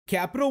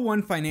Capital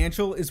One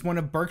Financial is one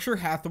of Berkshire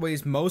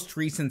Hathaway's most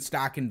recent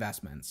stock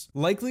investments.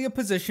 Likely a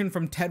position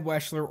from Ted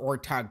Weschler or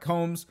Todd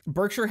Combs,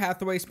 Berkshire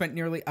Hathaway spent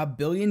nearly $1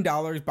 billion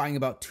buying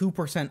about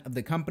 2% of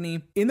the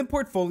company. In the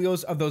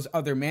portfolios of those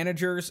other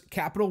managers,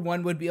 Capital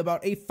One would be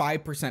about a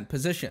 5%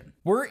 position.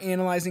 We're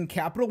analyzing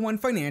Capital One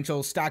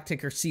Financial, stock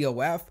ticker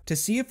COF, to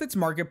see if its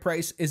market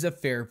price is a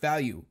fair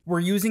value. We're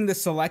using the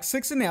Select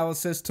 6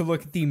 analysis to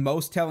look at the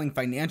most telling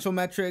financial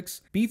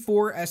metrics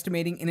before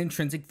estimating an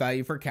intrinsic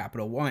value for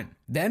Capital One.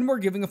 Then we're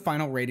giving a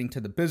final rating to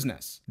the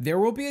business. There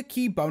will be a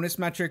key bonus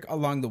metric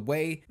along the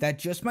way that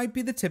just might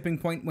be the tipping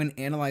point when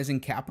analyzing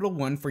Capital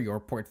One for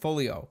your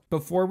portfolio.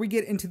 Before we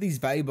get into these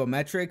valuable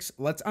metrics,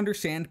 let's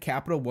understand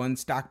Capital One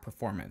stock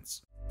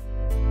performance.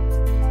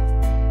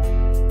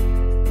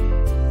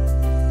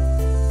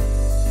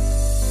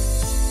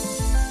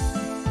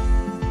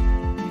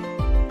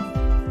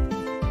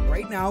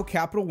 Now,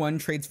 Capital One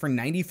trades for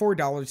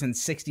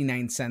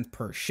 $94.69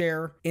 per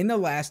share. In the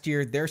last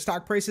year, their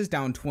stock price is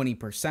down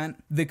 20%.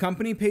 The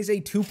company pays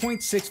a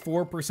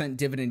 2.64%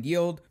 dividend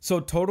yield, so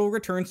total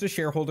returns to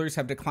shareholders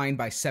have declined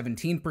by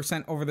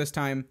 17% over this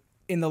time.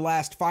 In the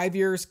last 5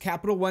 years,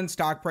 Capital One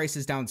stock price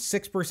is down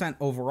 6%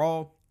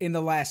 overall. In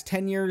the last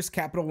 10 years,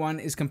 Capital One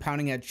is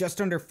compounding at just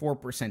under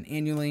 4%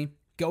 annually.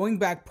 Going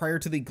back prior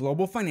to the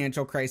global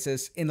financial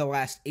crisis, in the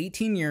last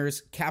 18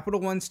 years,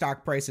 Capital One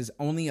stock price is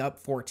only up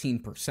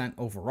 14%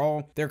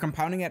 overall. They're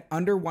compounding at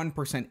under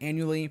 1%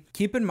 annually.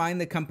 Keep in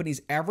mind the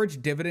company's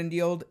average dividend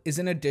yield is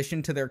in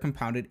addition to their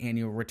compounded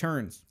annual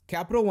returns.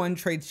 Capital One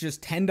trades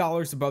just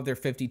 $10 above their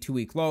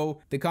 52-week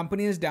low. The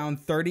company is down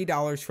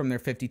 $30 from their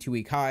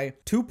 52-week high.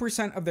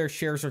 2% of their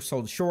shares are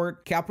sold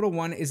short. Capital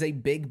One is a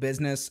big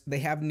business. They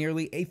have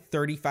nearly a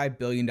 $35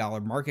 billion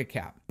market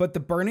cap. But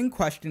the burning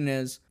question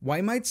is,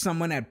 why might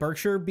someone at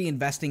Berkshire be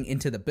investing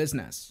into the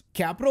business?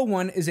 Capital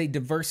One is a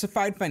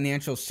diversified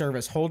financial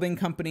service holding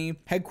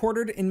company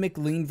headquartered in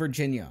McLean,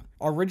 Virginia.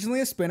 Originally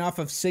a spinoff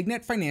of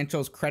Signet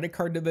Financial's credit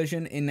card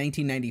division in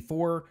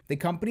 1994, the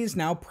company is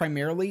now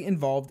primarily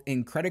involved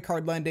in credit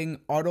card lending,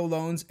 auto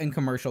loans, and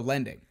commercial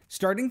lending.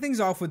 Starting things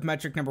off with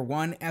metric number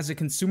 1, as a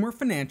consumer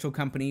financial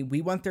company, we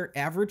want their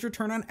average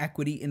return on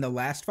equity in the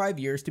last 5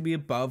 years to be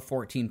above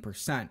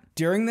 14%.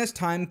 During this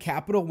time,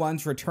 Capital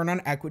One's return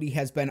on equity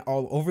has been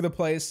all over the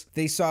place.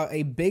 They saw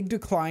a big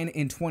decline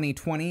in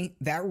 2020,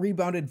 that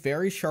rebounded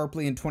very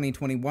sharply in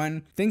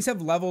 2021. Things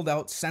have leveled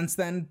out since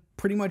then,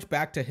 pretty much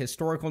back to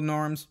historical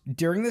norms.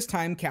 During this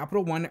time,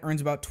 Capital One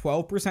earns about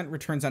 12%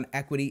 returns on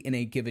equity in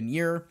a given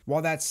year.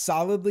 While that's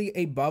solidly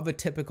above a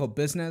typical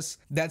business,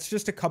 that's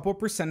just a couple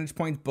percentage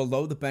points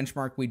below the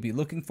benchmark we'd be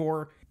looking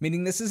for,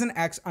 meaning this is an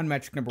X on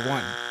metric number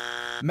 1.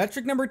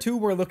 Metric number 2,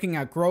 we're looking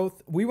at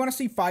growth. We want to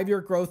see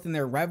 5-year growth in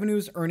their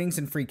revenues, earnings,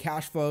 and free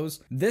cash flows.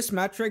 This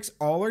metric's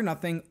all or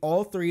nothing.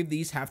 All 3 of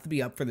these have to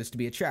be up for this to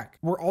be a check.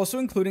 We're also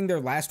including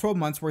their last 12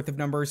 months worth of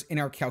numbers in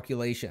our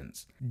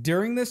calculations.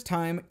 During this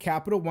time,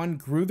 Capital One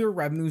grew their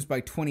revenues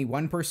by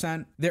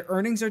 21%. Their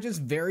earnings are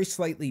just very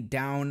slightly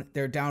down.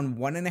 They're down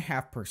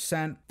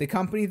 1.5%. The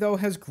company, though,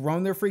 has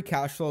grown their free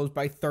cash flows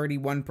by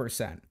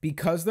 31%.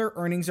 Because their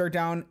earnings are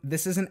down,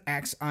 this is an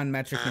X on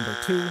metric number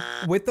 2,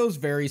 with those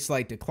very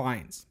slight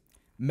declines.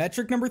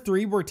 Metric number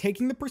 3, we're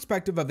taking the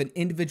perspective of an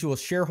individual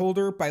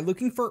shareholder by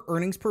looking for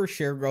earnings per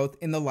share growth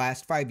in the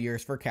last 5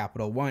 years for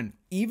Capital One.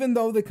 Even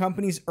though the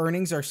company's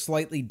earnings are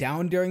slightly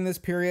down during this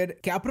period,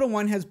 Capital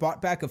One has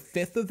bought back a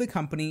fifth of the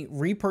company,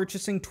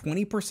 repurchasing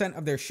 20%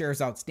 of their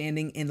shares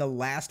outstanding in the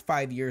last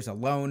 5 years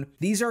alone.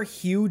 These are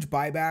huge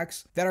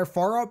buybacks that are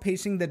far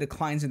outpacing the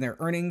declines in their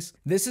earnings.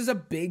 This is a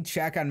big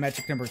check on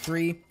metric number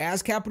 3,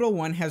 as Capital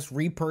One has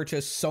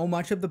repurchased so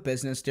much of the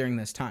business during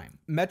this time.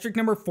 Metric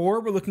number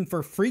 4, we're looking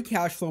for free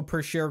cash flow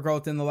per share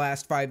growth in the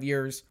last 5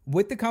 years.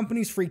 With the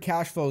company's free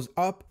cash flows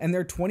up and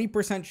their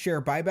 20%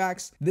 share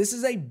buybacks, this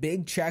is a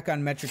big check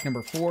on metric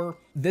number 4.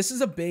 This is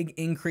a big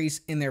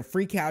increase in their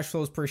free cash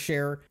flows per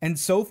share, and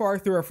so far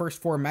through our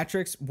first 4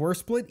 metrics, we're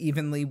split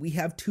evenly. We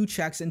have 2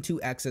 checks and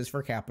 2 X's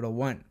for Capital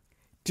One.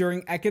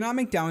 During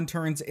economic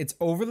downturns, it's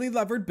overly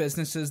levered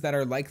businesses that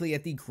are likely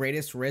at the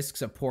greatest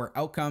risks of poor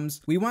outcomes.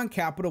 We want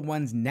Capital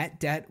One's net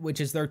debt, which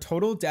is their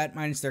total debt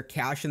minus their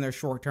cash and their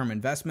short-term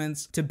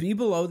investments, to be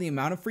below the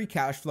amount of free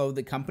cash flow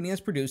the company has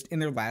produced in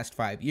their last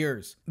 5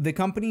 years. The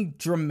company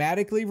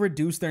dramatically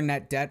reduced their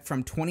net debt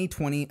from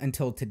 2020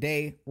 until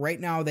today. Right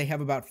now, they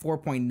have about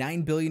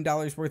 $4.9 billion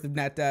worth of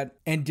net debt,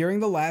 and during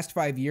the last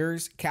 5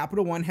 years,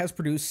 Capital One has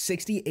produced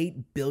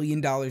 $68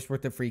 billion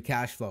worth of free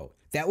cash flow.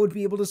 That would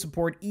be able to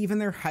support even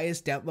their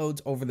highest debt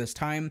loads over this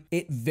time.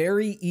 It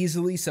very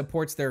easily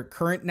supports their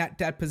current net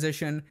debt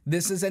position.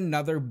 This is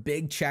another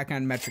big check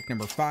on metric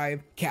number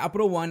 5.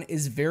 Capital One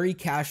is very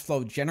cash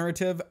flow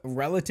generative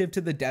relative to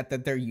the debt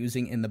that they're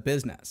using in the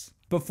business.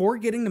 Before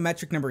getting to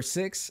metric number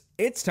 6,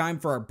 it's time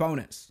for our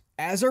bonus.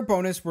 As our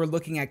bonus, we're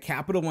looking at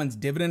Capital One's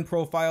dividend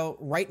profile.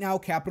 Right now,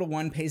 Capital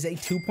One pays a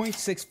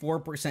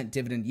 2.64%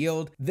 dividend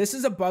yield. This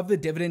is above the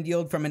dividend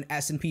yield from an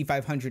S&P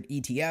 500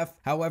 ETF.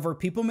 However,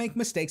 people make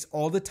mistakes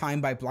all the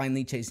time by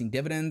blindly chasing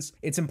dividends.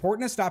 It's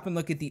important to stop and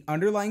look at the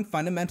underlying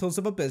fundamentals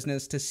of a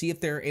business to see if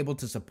they're able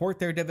to support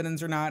their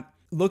dividends or not.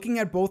 Looking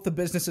at both the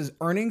business's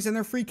earnings and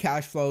their free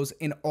cash flows,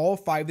 in all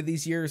 5 of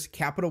these years,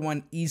 Capital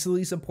One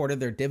easily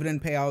supported their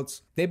dividend payouts.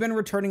 They've been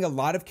returning a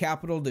lot of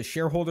capital to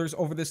shareholders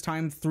over this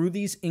time through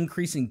these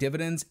increasing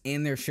dividends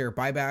and their share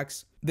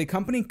buybacks. The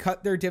company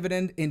cut their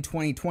dividend in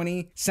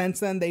 2020. Since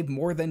then, they've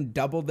more than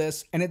doubled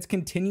this, and it's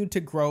continued to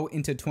grow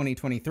into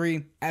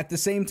 2023. At the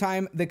same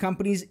time, the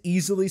company's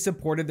easily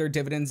supported their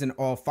dividends in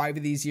all 5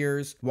 of these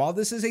years. While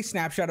this is a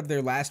snapshot of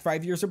their last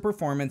 5 years of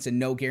performance and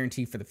no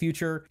guarantee for the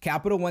future,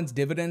 Capital One's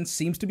dividends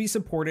seems to be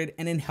supported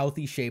and in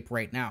healthy shape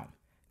right now.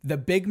 The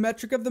big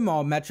metric of them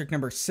all, metric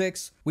number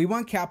 6, we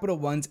want Capital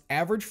One's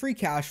average free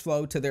cash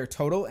flow to their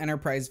total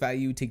enterprise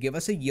value to give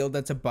us a yield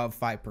that's above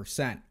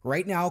 5%.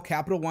 Right now,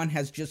 Capital One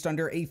has just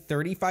under a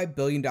 $35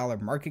 billion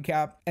market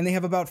cap, and they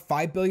have about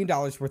 $5 billion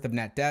worth of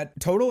net debt.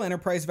 Total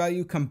enterprise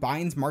value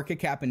combines market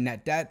cap and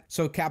net debt,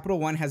 so Capital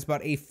One has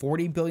about a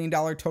 $40 billion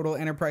total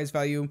enterprise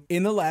value.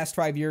 In the last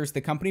 5 years,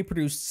 the company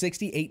produced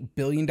 $68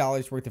 billion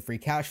worth of free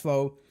cash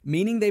flow,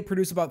 meaning they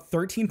produce about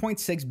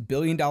 $13.6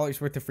 billion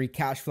worth of free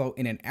cash flow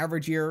in an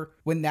average year.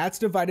 When that's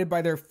divided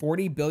by their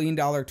 $40 billion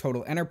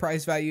total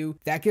enterprise value,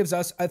 that gives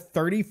us a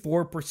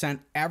 34%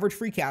 average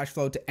free cash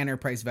flow to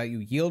enterprise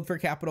value yield for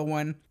Capital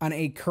One. On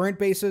a current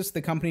basis,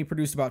 the company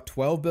produced about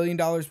 $12 billion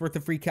worth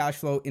of free cash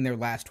flow in their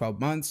last 12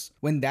 months.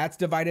 When that's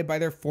divided by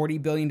their $40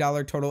 billion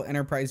total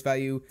enterprise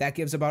value, that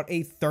gives about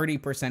a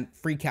 30%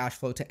 free cash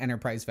flow to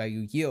enterprise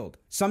value yield.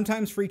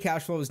 Sometimes free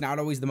cash flow is not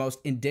always the most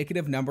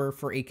indicative number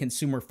for a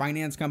consumer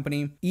finance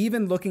company.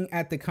 Even looking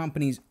at the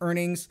company's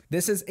earnings,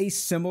 this is a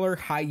similar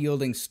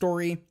high-yielding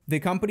story. The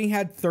company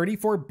had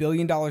 $34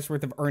 billion worth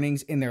of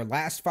earnings in their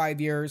last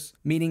 5 years,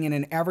 meaning in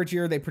an average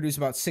year they produce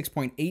about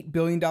 $6.8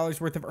 billion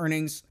worth of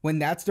earnings. When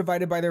that's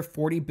divided by their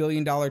 $40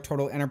 billion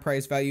total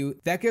enterprise value,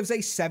 that gives a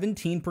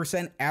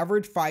 17%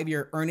 average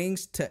 5-year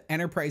earnings to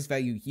enterprise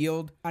value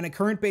yield. On a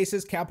current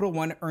basis, Capital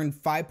One earned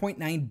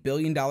 $5.9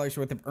 billion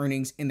worth of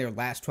earnings in their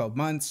last 12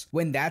 months.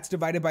 When that's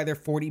divided by their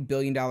 $40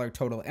 billion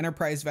total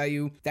enterprise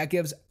value, that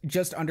gives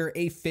just under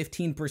a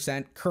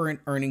 15% current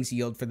earnings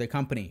yield for the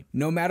company.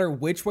 No matter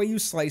which way you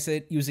slice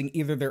it, using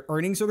either their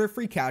earnings or their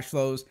free cash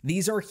flows,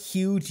 these are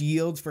huge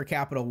yields for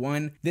Capital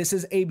One. This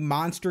is a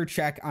monster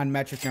check on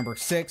metric number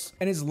 6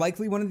 and is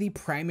likely one of the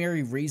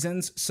primary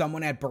reasons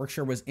someone at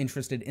Berkshire was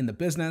interested in the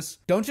business.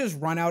 Don't just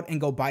run out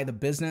and go buy the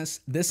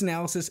business. This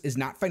analysis is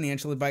not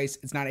financial advice.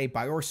 It's not a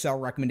buy or sell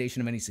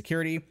recommendation of any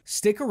security.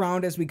 Stick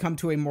around as we come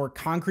to a more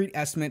concrete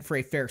estimate for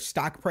a fair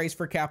stock price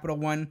for Capital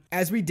One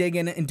as we dig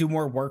in and do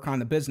more work on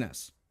the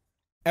business.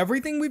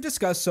 Everything we've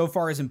discussed so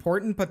far is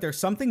important, but there's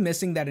something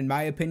missing that, in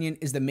my opinion,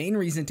 is the main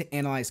reason to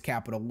analyze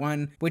Capital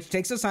One, which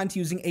takes us on to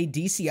using a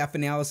DCF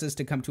analysis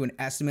to come to an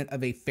estimate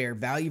of a fair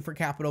value for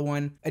Capital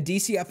One. A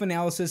DCF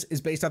analysis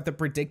is based off the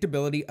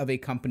predictability of a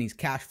company's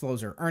cash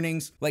flows or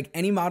earnings. Like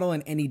any model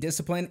in any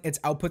discipline, its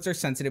outputs are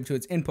sensitive to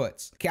its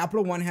inputs.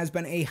 Capital One has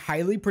been a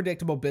highly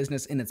predictable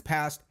business in its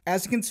past.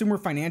 As a consumer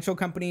financial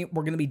company,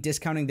 we're going to be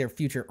discounting their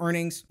future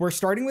earnings. We're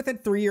starting with a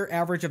 3-year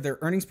average of their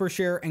earnings per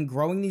share and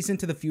growing these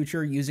into the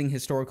future using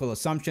historical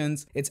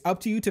assumptions. It's up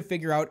to you to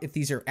figure out if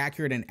these are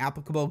accurate and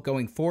applicable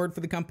going forward for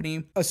the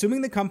company.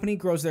 Assuming the company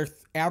grows their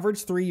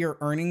average 3-year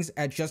earnings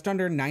at just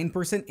under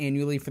 9%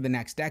 annually for the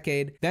next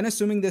decade, then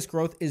assuming this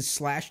growth is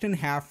slashed in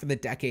half for the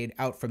decade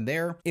out from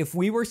there. If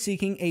we were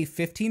seeking a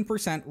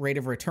 15% rate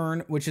of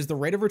return, which is the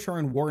rate of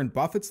return Warren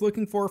Buffett's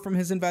looking for from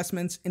his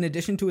investments, in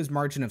addition to his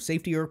margin of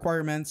safety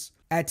requirements,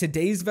 at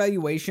today's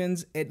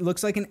valuations, it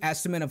looks like an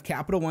estimate of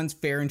Capital One's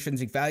fair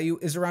intrinsic value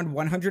is around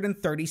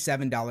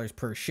 $137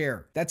 per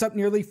share. That's up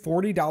nearly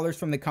 $40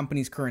 from the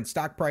company's current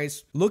stock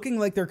price, looking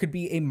like there could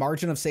be a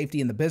margin of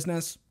safety in the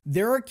business.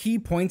 There are key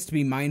points to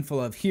be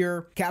mindful of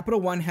here.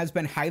 Capital One has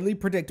been highly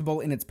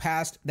predictable in its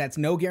past. That's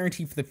no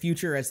guarantee for the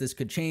future, as this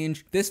could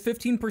change. This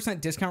 15%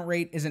 discount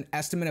rate is an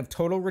estimate of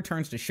total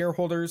returns to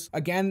shareholders.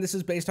 Again, this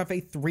is based off a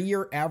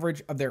 3-year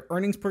average of their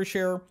earnings per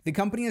share. The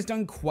company has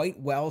done quite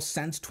well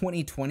since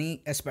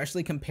 2020,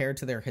 especially compared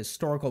to their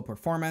historical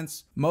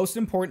performance. Most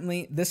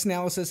importantly, this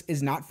analysis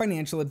is not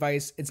financial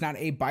advice. It's not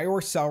a buy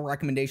or sell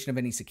recommendation of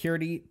any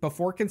security.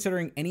 Before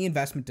considering any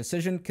investment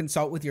decision,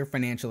 consult with your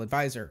financial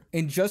advisor.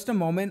 In just a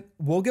moment,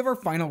 we'll give our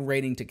final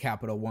rating to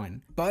Capital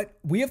One, but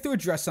we have to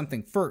address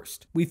something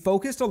first. We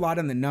focused a lot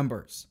on the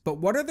numbers, but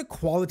what are the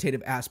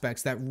qualitative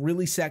aspects that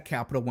really set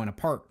Capital One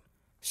apart?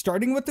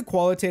 Starting with the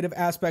qualitative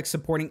aspects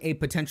supporting a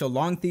potential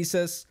long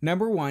thesis,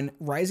 number 1,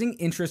 rising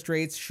interest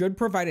rates should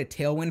provide a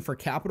tailwind for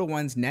Capital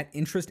One's net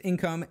interest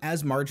income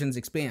as margins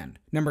expand.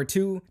 Number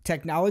 2,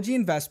 technology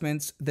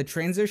investments, the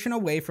transition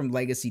away from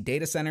legacy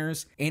data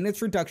centers, and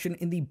its reduction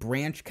in the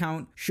branch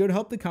count should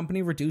help the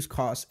company reduce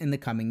costs in the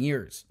coming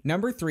years.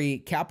 Number 3,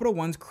 Capital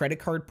One's credit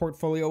card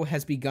portfolio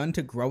has begun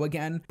to grow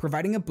again,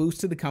 providing a boost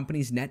to the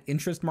company's net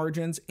interest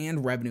margins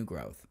and revenue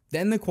growth.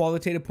 Then the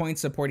qualitative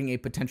points supporting a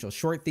potential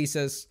short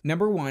thesis.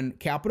 Number 1,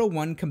 Capital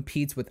One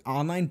competes with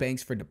online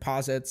banks for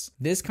deposits.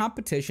 This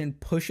competition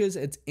pushes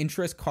its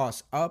interest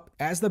costs up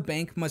as the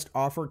bank must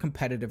offer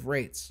competitive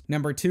rates.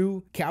 Number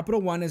 2,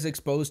 Capital One is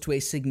exposed to a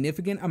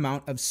significant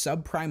amount of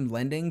subprime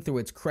lending through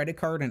its credit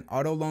card and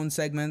auto loan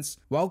segments,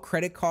 while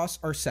credit costs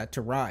are set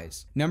to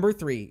rise. Number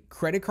 3,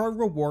 credit card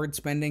reward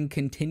spending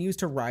continues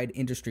to ride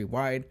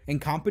industry-wide,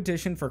 and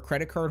competition for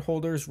credit card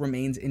holders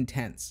remains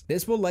intense.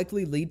 This will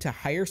likely lead to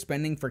higher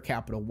spending for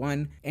Capital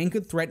One and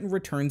could threaten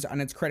returns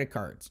on its credit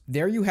cards.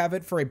 There you have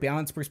it for a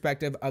balanced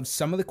perspective of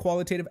some of the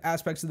qualitative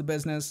aspects of the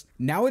business.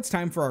 Now it's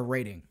time for our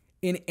rating.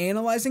 In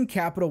analyzing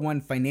Capital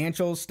One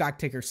financials, stock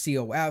ticker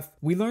COF,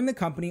 we learned the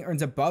company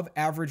earns above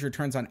average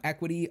returns on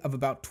equity of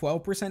about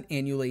 12%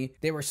 annually.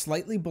 They were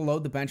slightly below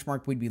the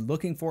benchmark we'd be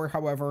looking for,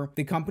 however.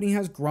 The company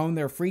has grown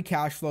their free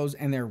cash flows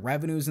and their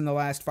revenues in the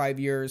last 5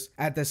 years,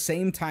 at the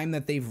same time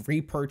that they've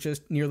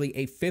repurchased nearly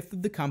a fifth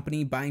of the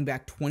company, buying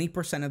back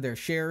 20% of their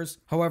shares.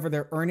 However,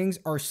 their earnings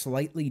are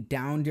slightly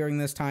down during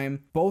this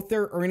time. Both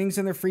their earnings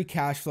and their free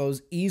cash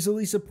flows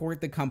easily support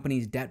the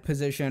company's debt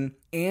position,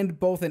 and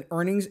both an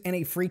earnings and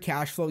a free cash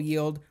flow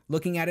yield,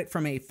 looking at it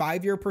from a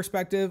 5-year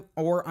perspective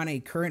or on a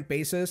current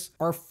basis,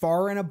 are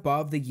far and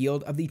above the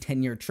yield of the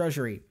 10-year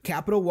treasury.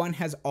 Capital One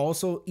has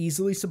also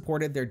easily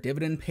supported their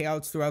dividend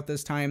payouts throughout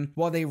this time.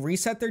 While they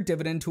reset their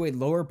dividend to a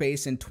lower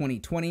base in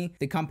 2020,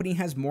 the company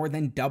has more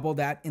than doubled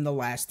that in the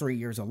last 3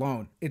 years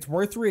alone. It's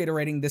worth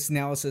reiterating this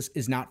analysis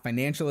is not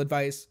financial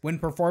advice. When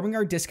performing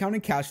our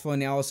discounted cash flow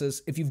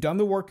analysis, if you've done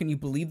the work and you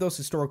believe those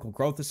historical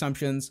growth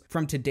assumptions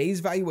from today's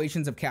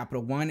valuations of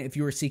Capital One, if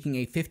you are seeking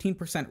a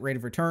 15% rate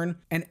of return,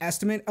 an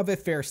estimate of a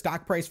fair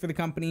stock price for the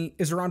company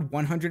is around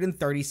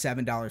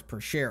 $137 per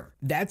share.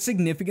 That's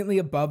significantly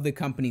above the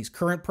company's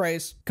current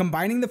price.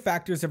 Combining the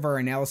factors of our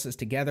analysis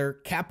together,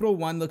 Capital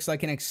One looks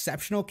like an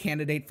exceptional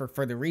candidate for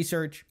further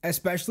research,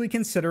 especially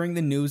considering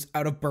the news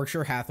out of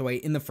Berkshire Hathaway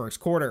in the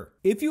first quarter.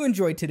 If you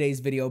enjoyed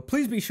today's video,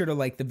 please be sure to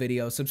like the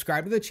video,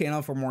 subscribe to the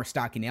channel for more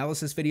stock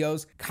analysis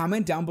videos,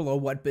 comment down below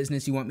what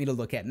business you want me to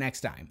look at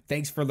next time.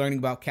 Thanks for learning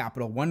about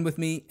Capital One with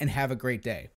me, and have a great day.